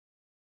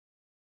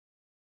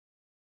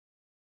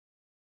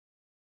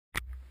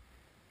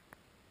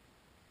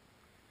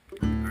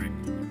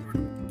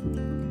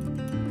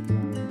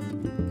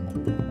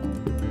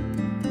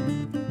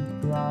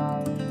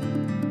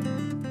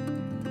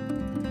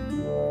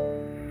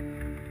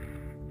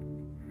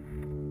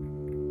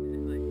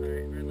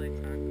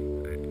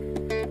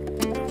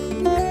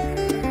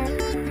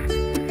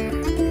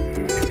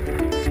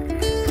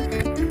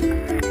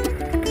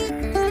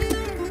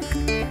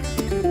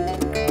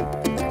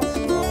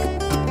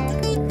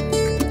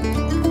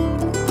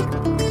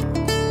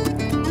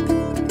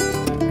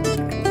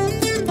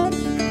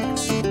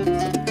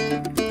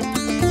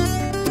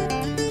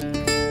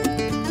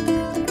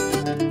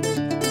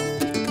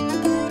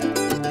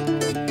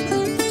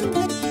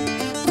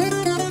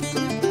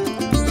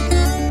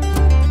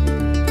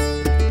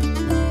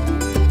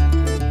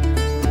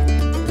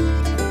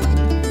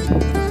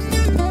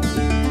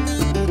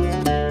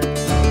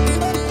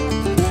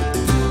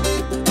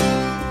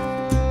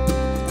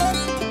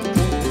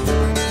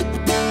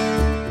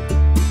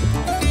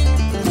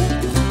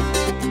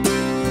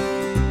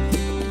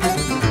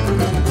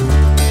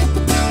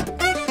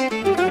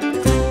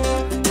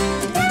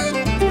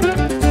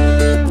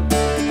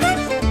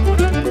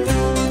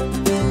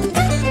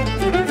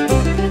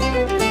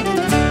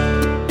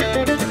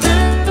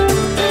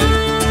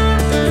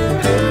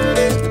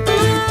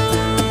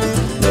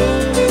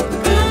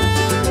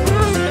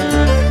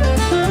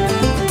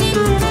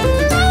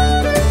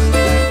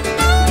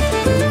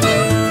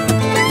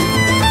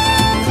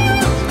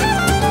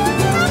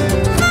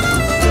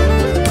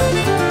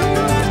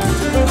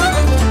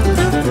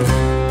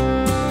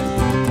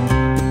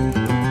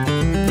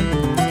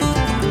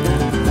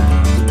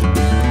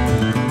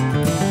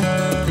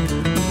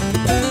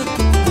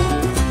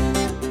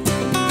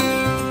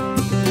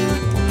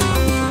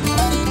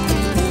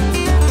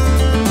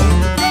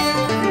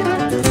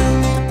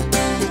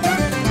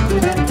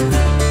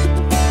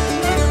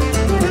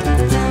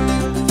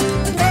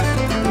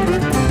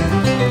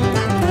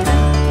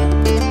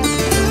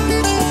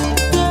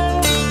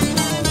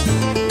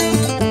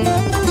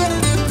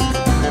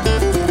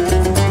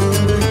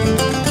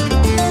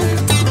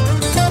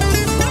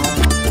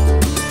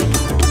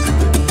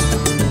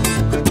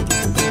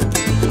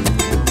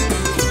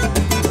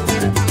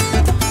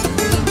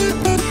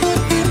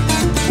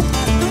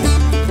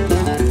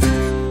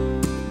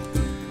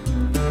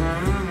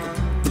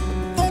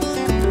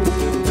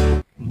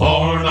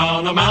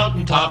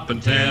in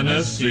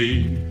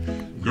Tennessee.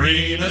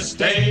 Green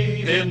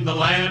estate in the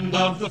land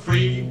of the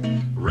free.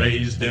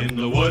 Raised in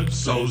the woods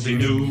so's he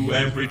knew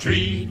every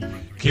tree.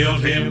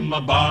 Killed him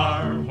a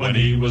bar when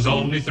he was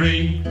only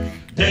 3.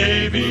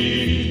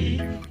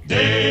 Davy,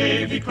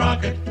 Davy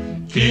Crockett,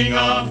 king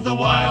of the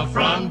wild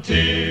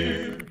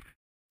frontier.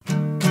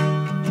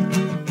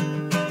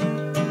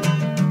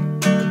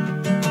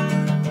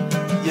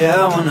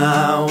 Yeah, when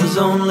I was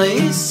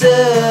only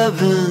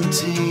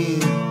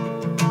 17,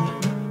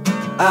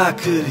 I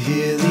could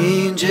hear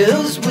the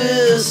angels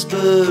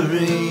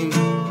whispering.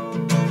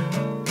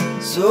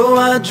 So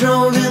I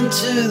drove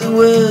into the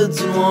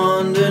woods and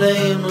wandered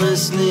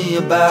aimlessly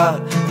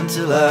about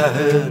until I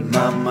heard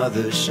my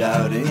mother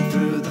shouting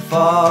through the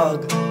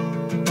fog.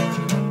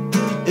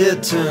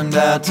 It turned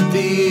out to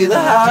be the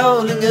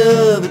howling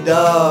of a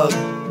dog,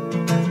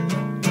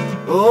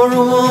 or a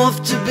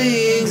wolf to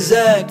be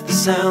exact. The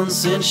sound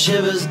sent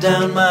shivers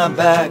down my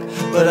back,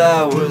 but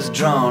I was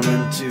drawn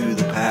into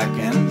the pack,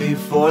 and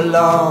before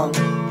long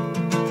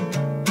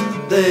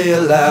they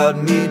allowed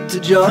me to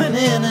join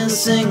in and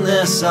sing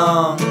their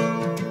song.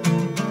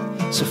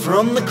 So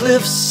from the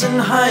cliffs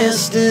and higher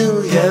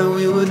still, yeah,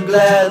 we would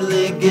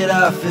gladly get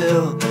our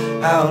fill,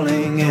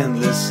 howling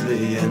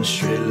endlessly and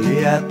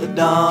shrilly at the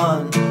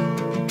dawn.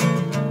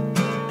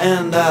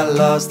 And I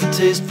lost the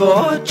taste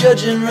for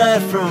judging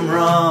right from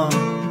wrong,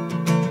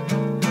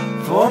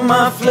 for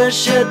my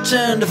flesh had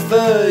turned to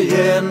fur,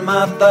 yeah, and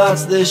my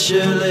thoughts they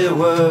surely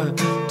were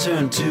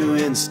turned to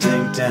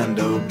instinct and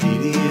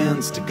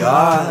obedience to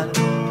God.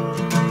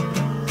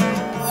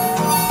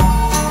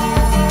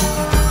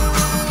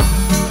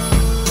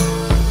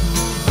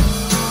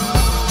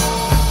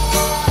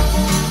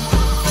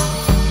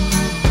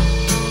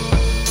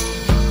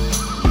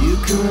 You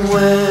can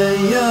wear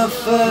your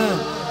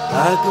fur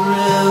like a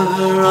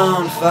river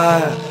on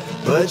fire,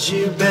 but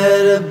you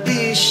better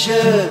be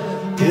sure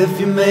if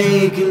you're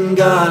making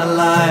God a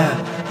liar.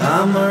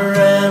 I'm a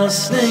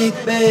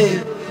rattlesnake,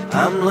 babe,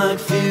 I'm like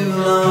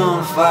fuel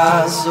on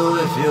fire. So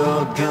if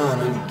you're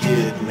gonna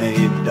get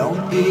made,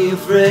 don't be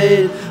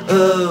afraid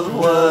of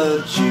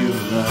what you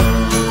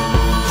learn.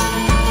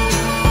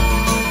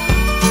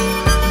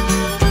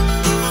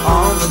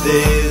 On the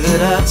day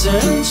that I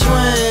turned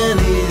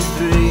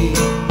 23,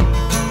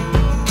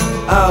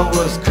 I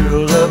was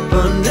curled up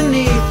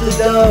underneath the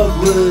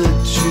dogwood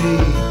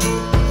tree,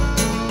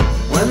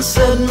 when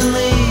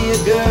suddenly a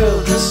girl,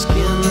 her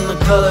skin the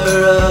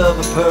color of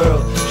a pearl,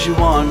 she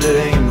wandered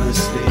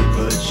aimlessly